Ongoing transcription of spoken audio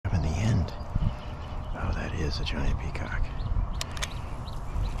is a giant peacock.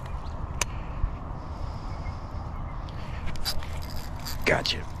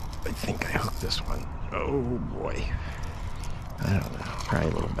 Gotcha. I think I hooked this one. Oh boy. I don't know. Probably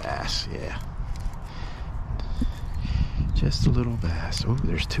a little bass, yeah. Just a little bass. Oh,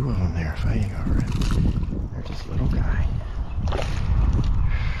 there's two of them there fighting over it. They're just little guy.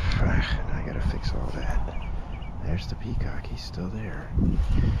 I gotta fix all that. There's the peacock. He's still there.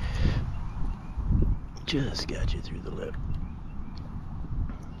 Just got you through the lip.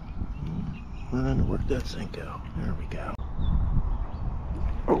 Trying to work that Senko. There we go.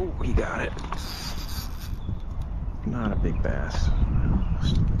 Oh, he got it. Not a big bass.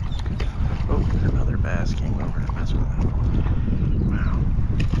 Oh, another bass came over to mess with him. Wow.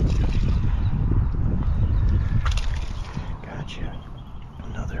 Gotcha.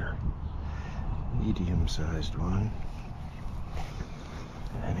 Another medium-sized one.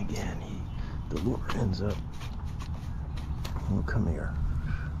 And again, the lure ends up, oh, come here.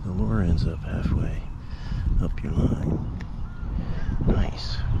 The lure ends up halfway up your line.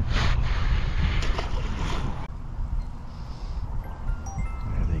 Nice.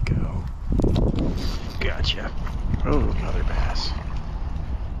 There they go. Gotcha. Oh, another bass.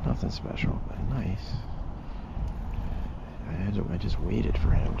 Nothing special, but nice. I just waited for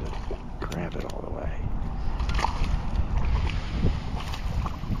him to grab it all the way.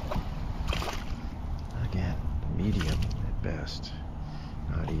 Again, medium at best.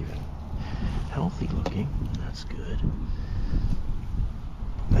 Not even. Healthy looking. That's good.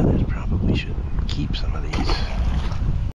 I probably should keep some of these.